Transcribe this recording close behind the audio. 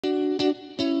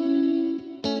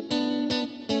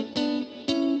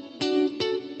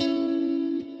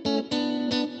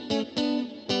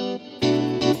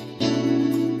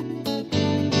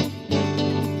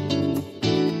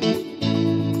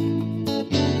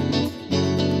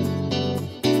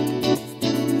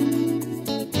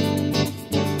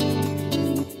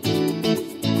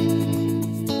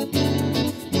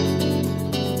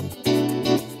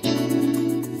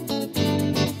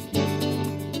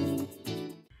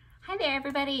there,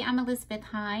 everybody. I'm Elizabeth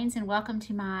Hines, and welcome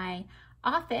to my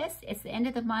office. It's the end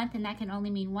of the month, and that can only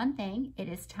mean one thing. It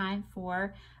is time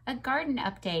for a garden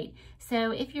update. So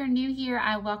if you're new here,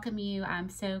 I welcome you. I'm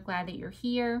so glad that you're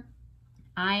here.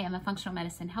 I am a functional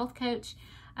medicine health coach.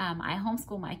 I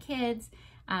homeschool my kids.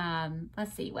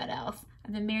 Let's see, what else?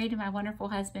 I've been married to my wonderful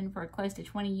husband for close to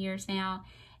 20 years now,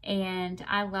 and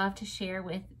I love to share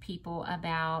with people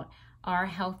about our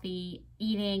healthy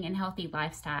eating and healthy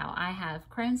lifestyle. I have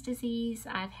Crohn's disease.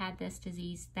 I've had this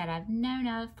disease that I've known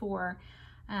of for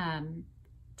 10,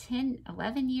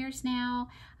 11 years now.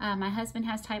 My husband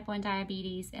has type 1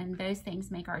 diabetes, and those things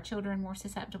make our children more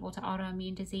susceptible to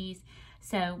autoimmune disease.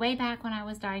 So way back when I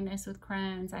was diagnosed with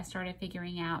Crohn's, I started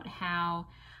figuring out how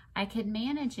I could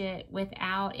manage it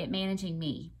without it managing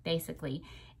me, basically.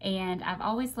 And I've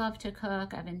always loved to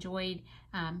cook. I've enjoyed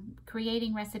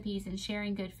creating recipes and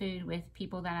sharing good food with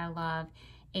people that I love,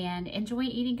 and enjoy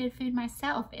eating good food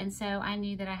myself. And so I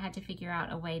knew that I had to figure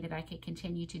out a way that I could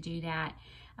continue to do that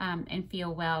and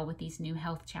feel well with these new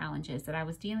health challenges that I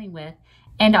was dealing with,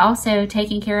 and also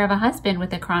taking care of a husband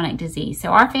with a chronic disease. So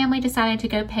our family decided to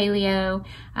go paleo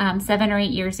 7 or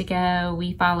 8 years ago.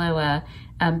 We follow a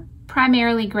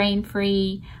primarily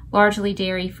grain-free, largely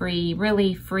dairy-free,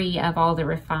 really free of all the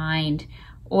refined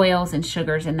oils and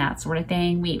sugars and that sort of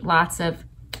thing. We eat lots of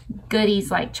goodies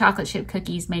like chocolate chip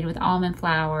cookies made with almond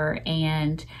flour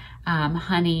and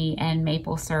honey and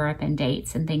maple syrup and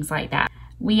dates and things like that.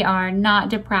 We are not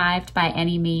deprived by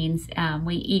any means.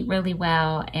 We eat really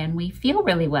well and we feel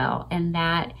really well, and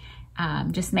that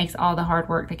just makes all the hard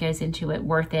work that goes into it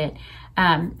worth it.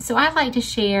 So I like to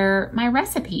share my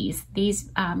recipes,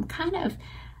 these kind of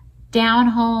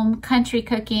down-home country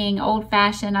cooking,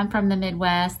 old-fashioned. I'm from the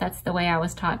Midwest. That's the way I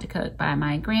was taught to cook by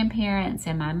my grandparents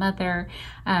and my mother.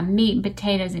 Meat and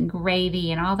potatoes and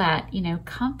gravy and all that, you know,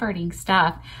 comforting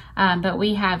stuff. But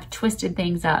we have twisted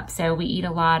things up. So we eat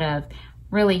a lot of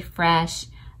really fresh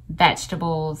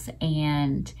vegetables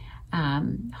and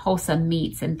wholesome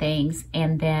meats and things.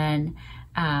 And then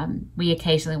we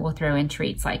occasionally will throw in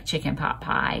treats like chicken pot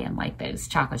pie and like those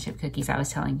chocolate chip cookies I was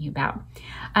telling you about.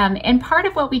 And part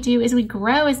of what we do is we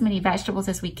grow as many vegetables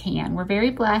as we can. We're very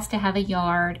blessed to have a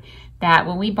yard that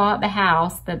when we bought the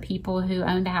house, the people who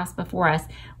owned the house before us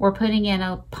were putting in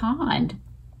a pond,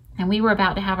 and we were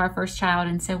about to have our first child.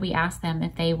 And so we asked them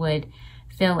if they would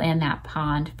fill in that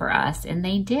pond for us, and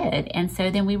they did. And so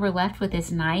then we were left with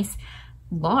this nice,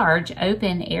 large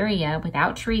open area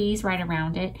without trees right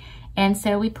around it. And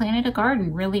so we planted a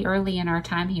garden really early in our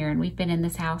time here, and we've been in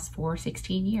this house for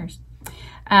 16 years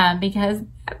because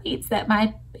that means that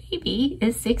my baby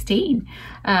is 16.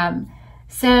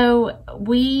 So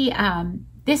we,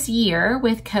 this year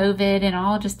with COVID and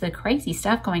all just the crazy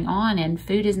stuff going on, and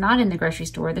food is not in the grocery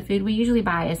store. The food we usually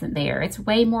buy isn't there. It's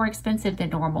way more expensive than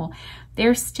normal.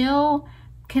 There's still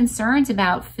concerns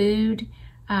about food,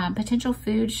 potential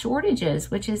food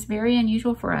shortages, which is very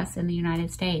unusual for us in the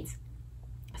United States.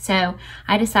 So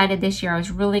I decided this year I was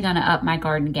really going to up my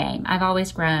garden game. I've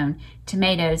always grown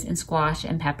tomatoes and squash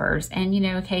and peppers, and, you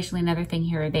know, occasionally another thing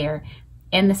here or there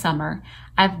in the summer.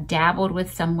 I've dabbled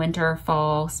with some winter,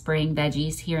 fall, spring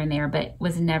veggies here and there, but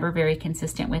was never very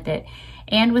consistent with it.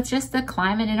 And with just the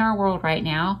climate in our world right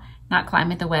now, not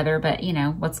climate, the weather, but you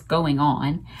know, what's going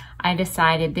on, I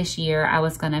decided this year I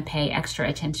was going to pay extra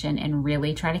attention and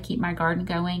really try to keep my garden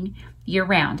going year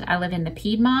round. I live in the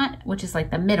Piedmont, which is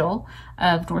like the middle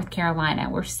of North Carolina.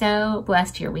 We're so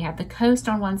blessed here. We have the coast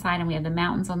on one side and we have the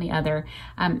mountains on the other,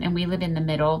 and we live in the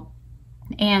middle.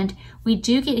 And we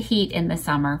do get heat in the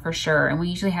summer for sure, and we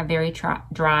usually have very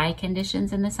dry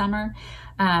conditions in the summer.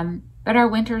 But our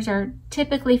winters are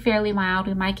typically fairly mild.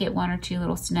 We might get 1 or 2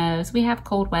 little snows. We have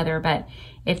cold weather, but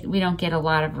we don't get a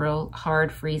lot of real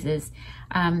hard freezes.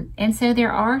 And so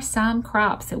there are some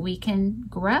crops that we can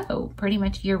grow pretty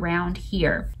much year round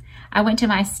here. I went to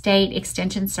my state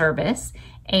extension service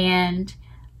and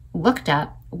looked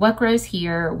up what grows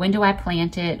here, when do I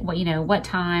plant it, what, you know, what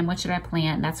time, what should I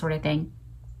plant, that sort of thing.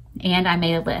 And I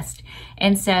made a list.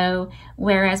 And so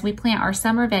whereas we plant our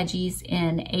summer veggies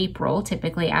in April,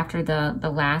 typically after the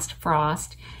last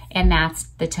frost, and that's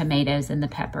the tomatoes and the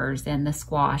peppers and the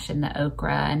squash and the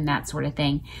okra and that sort of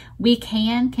thing, we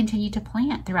can continue to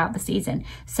plant throughout the season.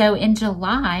 So in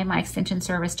July, my extension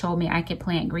service told me I could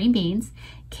plant green beans,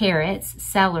 carrots,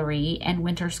 celery, and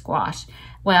winter squash.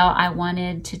 Well, I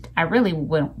really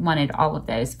wanted all of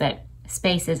those, but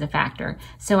space is a factor.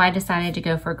 So I decided to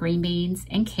go for green beans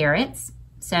and carrots.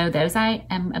 So those I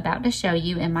am about to show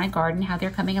you in my garden, how they're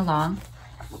coming along,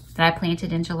 that I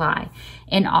planted in July.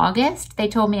 In August, they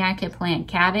told me I could plant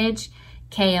cabbage,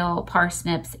 kale,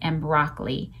 parsnips, and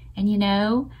broccoli. And you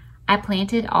know, I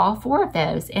planted all 4 of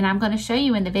those, and I'm going to show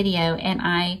you in the video, and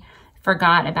I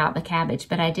forgot about the cabbage,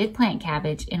 but I did plant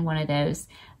cabbage in one of those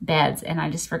beds, and I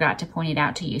just forgot to point it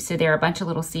out to you. So there are a bunch of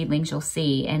little seedlings you'll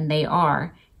see, and they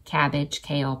are cabbage,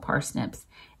 kale, parsnips,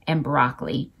 and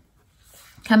broccoli.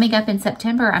 Coming up in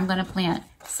September, I'm going to plant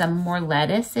some more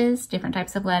lettuces, different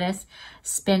types of lettuce,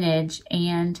 spinach,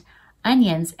 and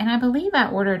onions. And I believe I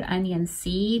ordered onion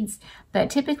seeds,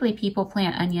 but typically people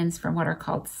plant onions from what are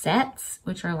called sets,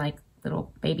 which are like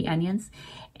little baby onions.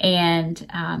 And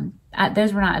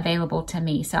those were not available to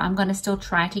me. So I'm going to still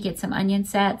try to get some onion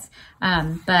sets,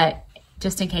 but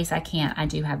just in case I can't, I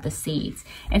do have the seeds.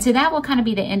 And so that will kind of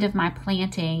be the end of my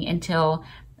planting until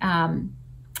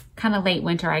kind of late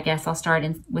winter, I guess. I'll start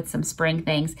with some spring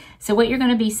things. So what you're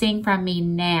going to be seeing from me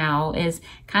now is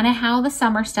kind of how the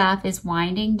summer stuff is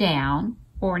winding down,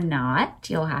 or not.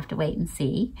 You'll have to wait and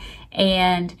see.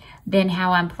 And then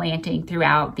how I'm planting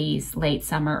throughout these late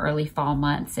summer, early fall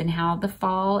months, and how the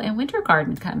fall and winter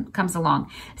garden comes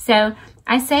along. So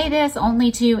I say this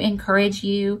only to encourage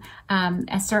you.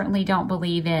 I certainly don't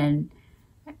believe in,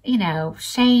 you know,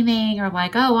 shaming or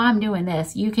like, oh, I'm doing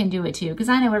this, you can do it too. Because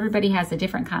I know everybody has a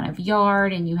different kind of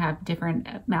yard, and you have different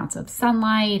amounts of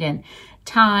sunlight and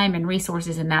time and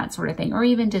resources and that sort of thing, or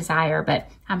even desire. But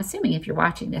I'm assuming if you're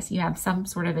watching this, you have some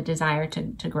sort of a desire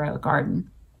to grow a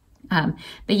garden.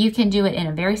 But you can do it in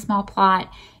a very small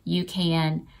plot. You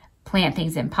can plant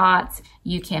things in pots.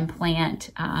 You can plant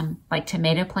like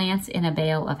tomato plants in a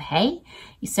bale of hay.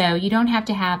 So you don't have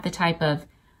to have the type of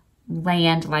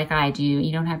land like I do.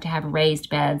 You don't have to have raised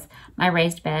beds. My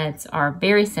raised beds are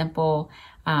very simple,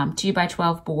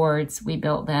 2x12 boards. We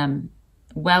built them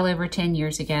well over 10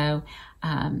 years ago,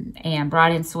 and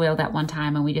brought in soil that one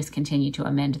time, and we just continue to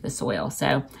amend the soil.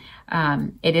 So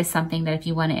it is something that if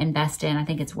you want to invest in, I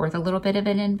think it's worth a little bit of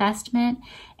an investment,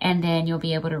 and then you'll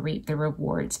be able to reap the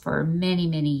rewards for many,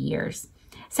 many years.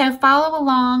 So follow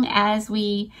along as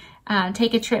we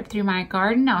take a trip through my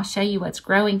garden. I'll show you what's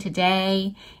growing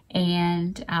today,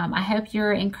 and I hope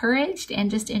you're encouraged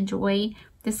and just enjoy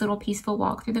this little peaceful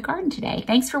walk through the garden today.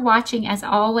 Thanks for watching. As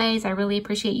always, I really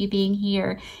appreciate you being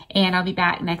here, and I'll be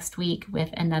back next week with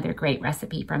another great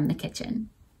recipe from the kitchen.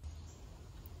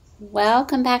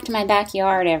 Welcome back to my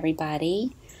backyard,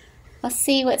 everybody. Let's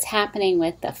see what's happening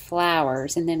with the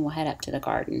flowers, and then we'll head up to the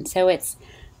garden. So it's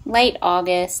late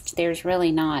August. There's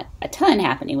really not a ton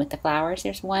happening with the flowers.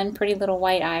 There's one pretty little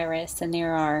white iris, and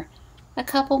there are a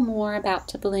couple more about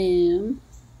to bloom.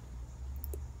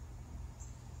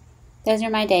 Those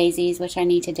are my daisies, which I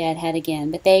need to deadhead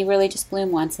again, but they really just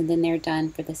bloom once and then they're done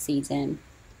for the season.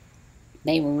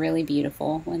 They were really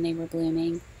beautiful when they were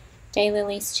blooming.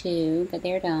 Daylilies too, but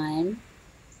they're done.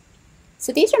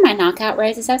 So these are my knockout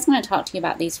roses. I was going to talk to you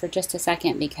about these for just a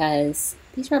second because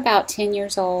these are about 10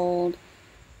 years old,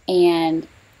 and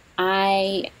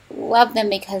I love them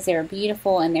because they're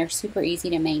beautiful and they're super easy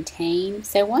to maintain.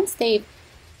 So once they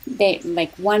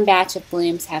like one batch of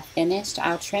blooms have finished,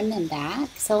 I'll trim them back.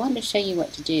 So I wanted to show you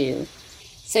what to do.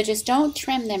 So just don't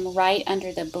trim them right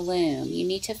under the bloom. You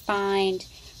need to find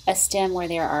a stem where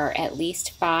there are at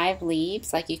least 5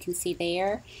 leaves, like you can see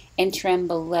there, and trim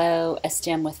below a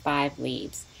stem with 5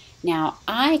 leaves. Now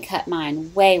I cut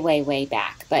mine way, way, way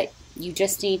back, but you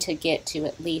just need to get to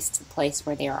at least the place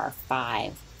where there are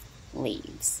 5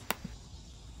 leaves.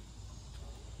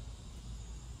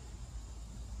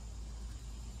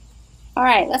 All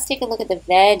right, let's take a look at the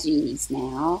veggies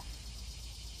now.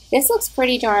 This looks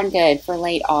pretty darn good for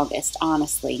late August,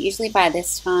 honestly. Usually by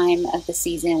this time of the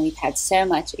season, we've had so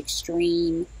much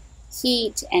extreme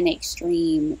heat and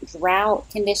extreme drought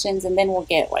conditions, and then we'll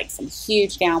get like some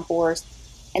huge downpours,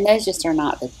 and those just are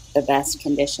not the best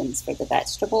conditions for the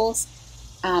vegetables.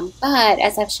 But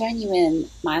as I've shown you in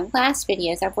my last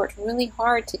videos, I've worked really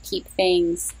hard to keep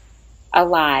things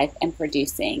alive and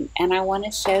producing, and I want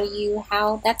to show you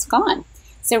how that's gone.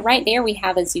 So right there we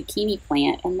have a zucchini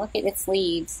plant, and look at its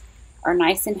leaves are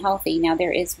nice and healthy. Now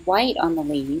there is white on the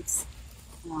leaves,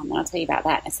 and I'll tell you about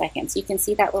that in a second. So you can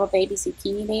see that little baby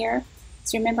zucchini there.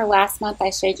 So remember last month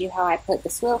I showed you how I put the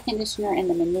soil conditioner and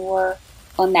the manure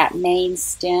on that main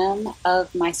stem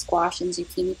of my squash and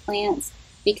zucchini plants,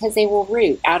 because they will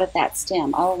root out of that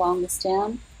stem, all along the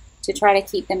stem, to try to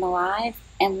keep them alive.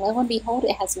 And lo and behold,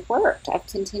 it has worked. I've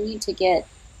continued to get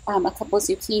a couple of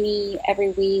zucchini every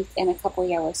week and a couple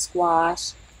yellow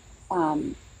squash.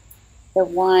 The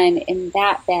one in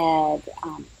that bed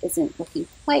isn't looking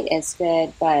quite as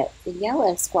good, but the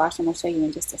yellow squash, I'm going to show you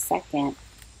in just a second.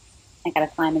 I got to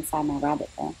climb inside my rabbit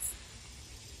fence.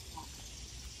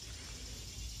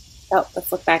 Oh,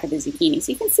 let's look back at the zucchini.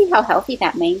 So you can see how healthy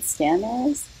that main stem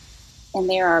is. And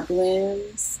there are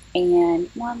blooms and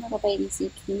one little baby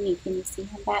zucchini. Can you see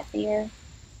him back there?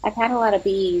 I've had a lot of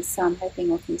bees, so I'm hoping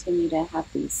we'll continue to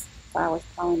have these flowers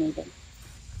pollinated.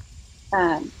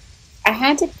 I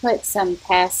had to put some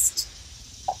pesticide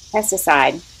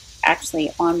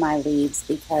actually on my leaves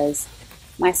because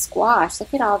my squash,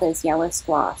 look at all those yellow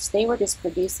squash, they were just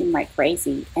producing like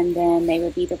crazy, and then they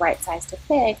would be the right size to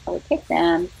pick. I would pick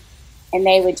them and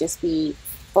they would just be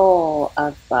full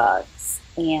of bugs.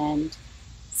 And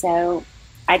so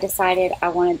I decided I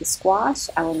wanted the squash.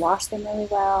 I would wash them really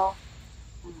well,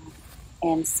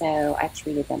 and so I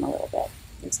treated them a little bit.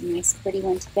 There's a nice pretty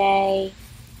one today.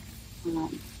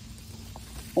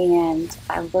 And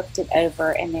I looked it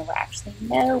over and there were actually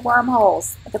no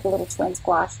wormholes. Look at the little twin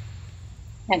squash.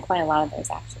 I had quite a lot of those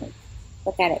actually.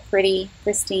 Look at it, pretty,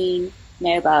 pristine,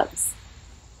 no bugs.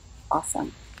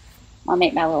 Awesome. I'll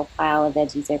make my little pile of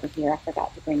veggies over here. I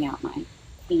forgot to bring out my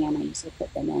pan. I usually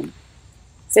put them in.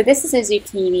 So this is a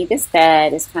zucchini. This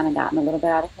bed has kind of gotten a little bit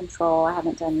out of control. I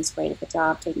haven't done as great of a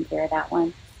job taking care of that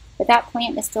one. But that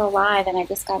plant is still alive, and I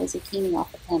just got a zucchini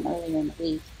off of him earlier in the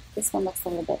week. This one looks a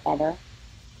little bit better.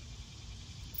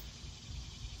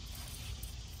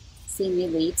 See new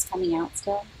leaves coming out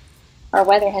still. Our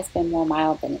weather has been more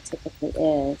mild than it typically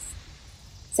is.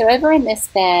 So over in this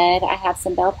bed, I have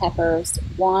some bell peppers.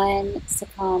 One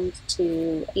succumbed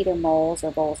to either moles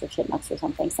or voles or chipmunks or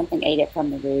something. Something ate it from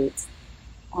the roots.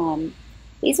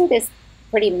 These are this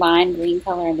pretty lime green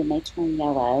color, and then they turn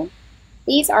yellow.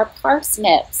 These are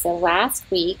parsnips. So last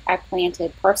week I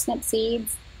planted parsnip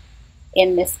seeds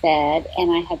in this bed,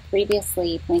 and I had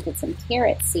previously planted some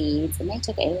carrot seeds, and they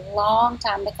took a long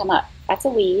time to come up. That's a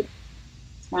weed.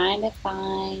 Trying to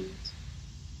find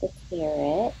the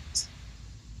carrot.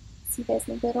 See those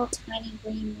little tiny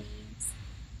green leaves?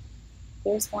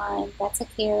 There's one. That's a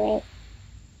carrot.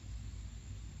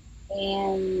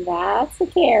 And that's a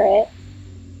carrot.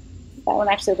 That one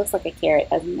actually looks like a carrot,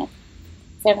 doesn't it?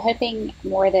 So I'm hoping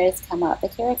more of those come up. The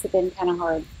carrots have been kind of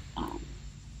hard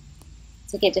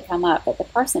to get to come up, but the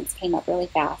parsnips came up really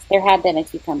fast. There had been a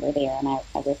cucumber there, and I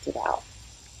ripped it out.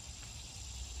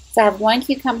 So I have one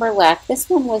cucumber left. This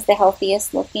one was the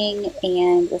healthiest looking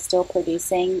and was still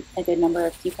producing a good number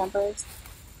of cucumbers.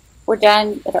 We're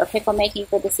done with our pickle making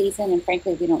for the season, and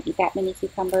frankly, we don't eat that many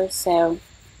cucumbers, so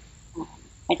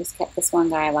I just kept this one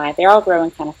guy alive. They're all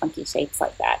growing kind of funky shapes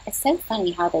like that. It's so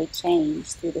funny how they change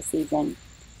through the season.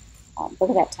 Look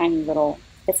at that tiny little,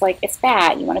 it's like, it's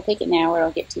fat. You want to pick it now or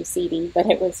it'll get too seedy, but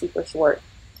it was super short.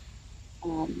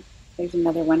 There's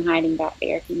another one hiding back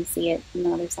there. Can you see it on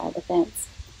the other side of the fence?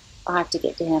 I'll have to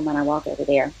get to him when I walk over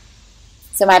there.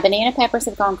 So my banana peppers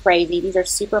have gone crazy. These are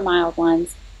super mild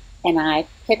ones, and I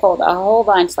pickled a whole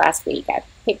bunch last week. I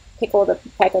pickled a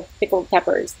peck of pickled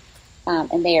peppers,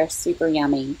 and they are super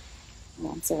yummy.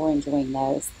 So we're enjoying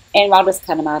those. And I'll just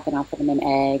cut them up and I'll put them in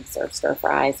eggs or stir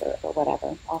fries or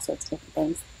whatever, all sorts of different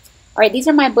things. All right, these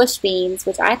are my bush beans,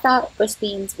 which I thought bush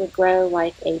beans would grow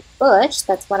like a bush.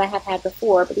 That's what I have had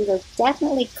before, but these are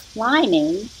definitely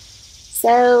climbing.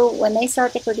 So when they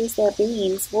start to produce their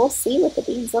beans, we'll see what the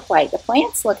beans look like. The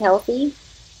plants look healthy,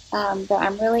 but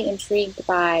I'm really intrigued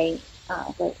by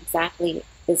what exactly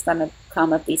is going to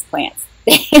come of these plants.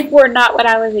 They were not what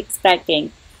I was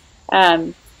expecting.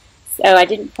 So I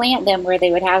didn't plant them where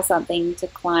they would have something to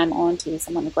climb onto. So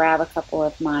I'm going to grab a couple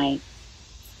of my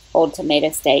old tomato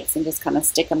stakes and just kind of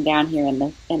stick them down here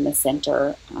in the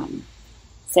center,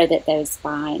 so that those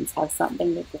vines have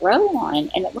something to grow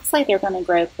on. And it looks like they're going to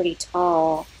grow pretty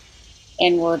tall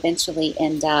and will eventually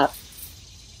end up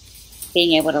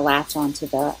being able to latch onto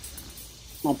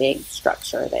my big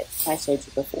structure that I showed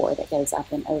you before that goes up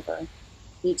and over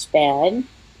each bed.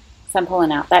 So I'm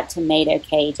pulling out that tomato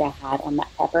cage I had on that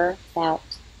pepper that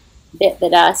bit the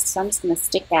dust. So I'm just going to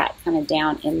stick that kind of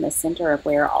down in the center of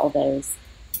where all those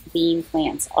bean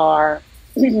plants are,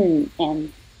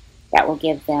 and that will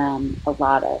give them a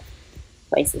lot of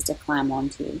places to climb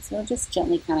onto. So I'll just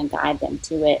gently kind of guide them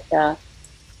to it. The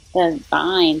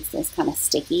vines is kind of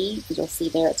sticky. You'll see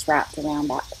there it's wrapped around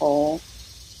that pole.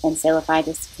 And so if I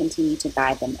just continue to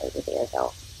guide them over there,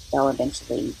 they'll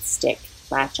eventually stick,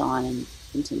 latch on, and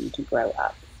continue to grow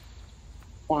up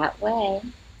that way.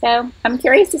 So I'm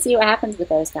curious to see what happens with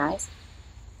those guys.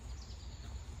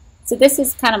 So this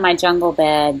is kind of my jungle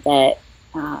bed that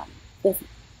the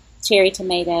cherry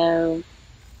tomato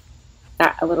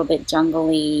got a little bit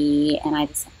jungly, and I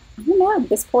don't know,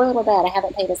 this poor little bed, I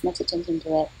haven't paid as much attention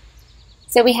to it.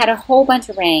 So we had a whole bunch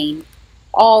of rain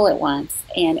all at once,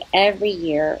 and every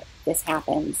year this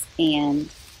happens, and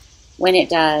when it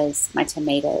does, my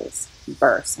tomatoes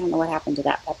burst. I don't know what happened to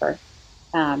that pepper.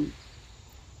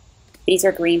 These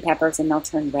are green peppers and they'll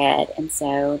turn red, and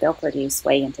so they'll produce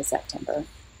way into September.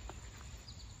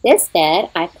 This bed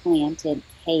I planted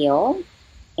kale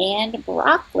and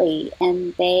broccoli,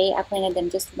 and I planted them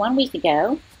just 1 week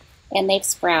ago, and they've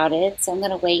sprouted. So I'm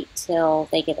going to wait till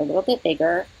they get a little bit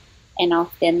bigger, and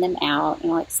I'll thin them out,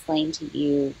 and I'll explain to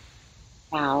you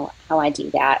how I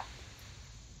do that.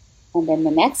 And then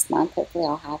the next month, hopefully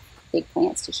I'll have big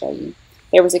plants to show you.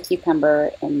 There was a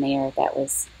cucumber in there that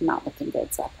was not looking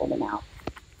good, so I pulled them out.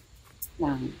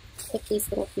 Pick these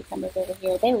little cucumbers over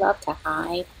here. They love to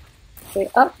hide.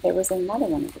 Oh, there was another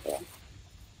one over there.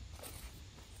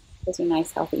 Those are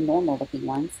nice, healthy, normal-looking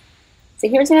ones. So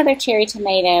here's another cherry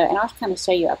tomato, and I'll kind of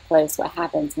show you up close what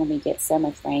happens when we get so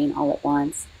much rain all at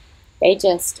once. They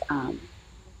just,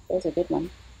 there's a good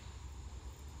one.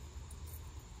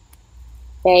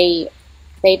 They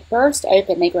burst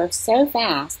open. They grow so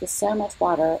fast with so much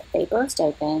water. They burst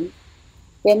open.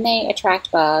 Then they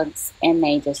attract bugs, and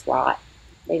they just rot.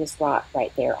 They just rot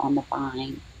right there on the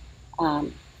vine.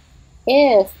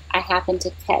 If I happen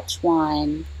to catch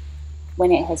one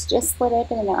when it has just split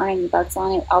open and there aren't any bugs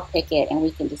on it, I'll pick it and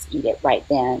we can just eat it right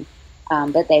then.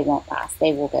 But they won't last.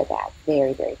 They will go bad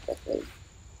very, very quickly.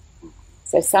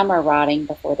 So some are rotting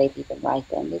before they've even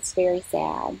ripened. It's very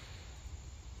sad.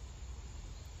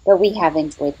 But we have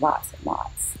enjoyed lots and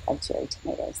lots of cherry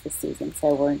tomatoes this season,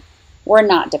 so we're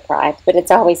not deprived, but it's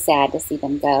always sad to see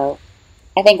them go.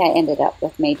 I think I ended up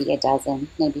with maybe a dozen,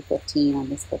 maybe 15 on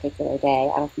this particular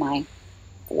day out of my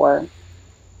 4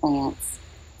 plants.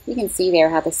 You can see there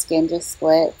how the skin just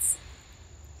splits.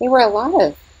 There were a lot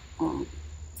of,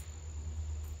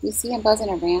 you see them buzzing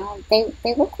around.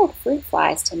 They look like fruit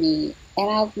flies to me, and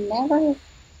I've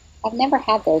never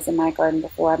had those in my garden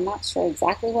before. I'm not sure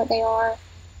exactly what they are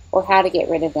or how to get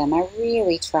rid of them. I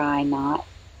really try not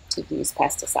to use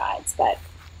pesticides, but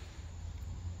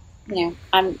you know,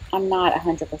 I'm not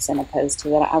 100% opposed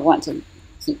to it. I want to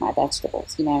keep my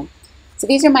vegetables, you know. So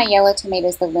these are my yellow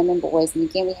tomatoes, the lemon boys, and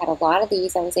again, we had a lot of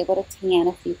these. I was able to tan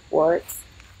a few quarts,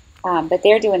 but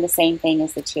they're doing the same thing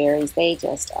as the cherries. They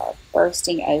just are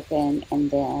bursting open,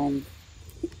 and then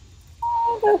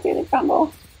go through the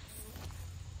crumble,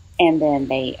 and then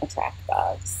they attract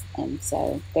bugs, and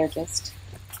so they're just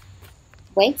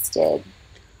wasted.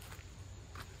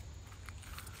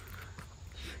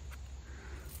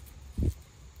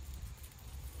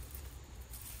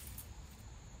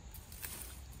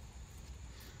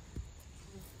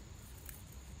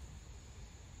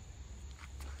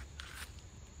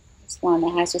 One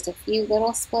that has just a few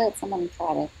little splits. I'm going to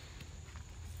try to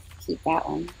keep that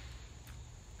one.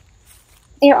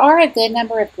 There are a good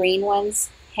number of green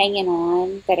ones hanging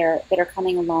on that are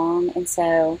coming along, and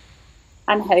so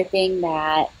I'm hoping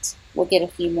that we'll get a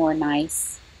few more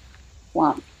nice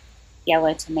plump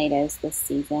yellow tomatoes this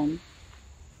season.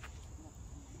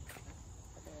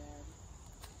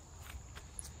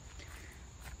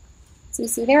 So you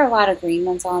see there are a lot of green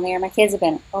ones on there. My kids have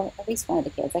been, or at least one of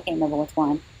the kids, I can't remember which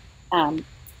one,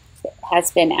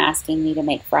 has been asking me to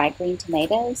make fried green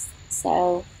tomatoes.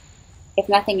 So if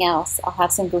nothing else, I'll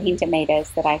have some green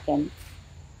tomatoes that I can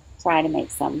try to make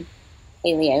some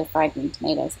paleo fried green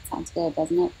tomatoes. It sounds good,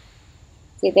 doesn't it?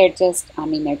 See, they're just,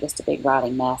 they're just a big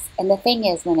rotting mess. And the thing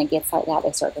is, when it gets like that,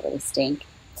 they start to really stink.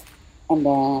 And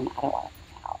then I don't want to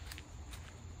come out.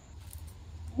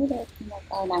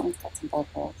 Oh, that one's got some bug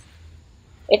holes.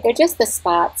 If they're just the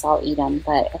spots, I'll eat them,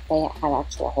 but if they have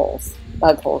actual holes,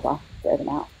 bug holes, I'll throw them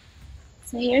out.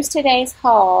 So here's today's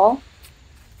haul.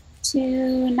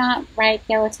 2 not ripe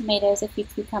yellow tomatoes, a few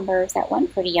cucumbers, that one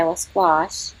pretty yellow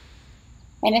squash,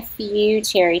 and a few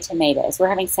cherry tomatoes. We're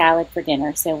having salad for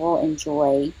dinner, so we'll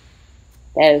enjoy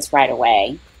those right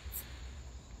away.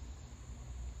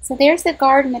 So there's the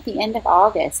garden at the end of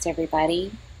August,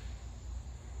 everybody.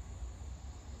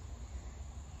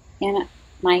 And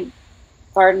my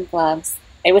garden gloves.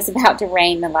 It was about to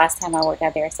rain the last time I worked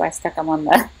out there, so I stuck them on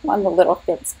the little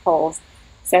fixed poles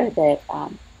so that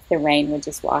the rain would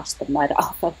just wash the mud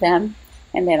off of them,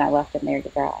 and then I left them there to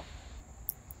dry.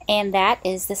 And that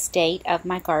is the state of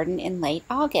my garden in late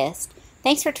August.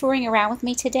 Thanks for touring around with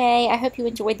me today. I hope you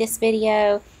enjoyed this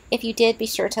video. If you did, be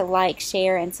sure to like,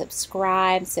 share, and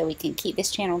subscribe so we can keep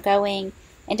this channel going.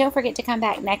 And don't forget to come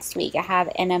back next week. I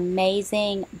have an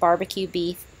amazing barbecue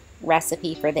beef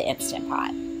recipe for the Instant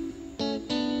Pot.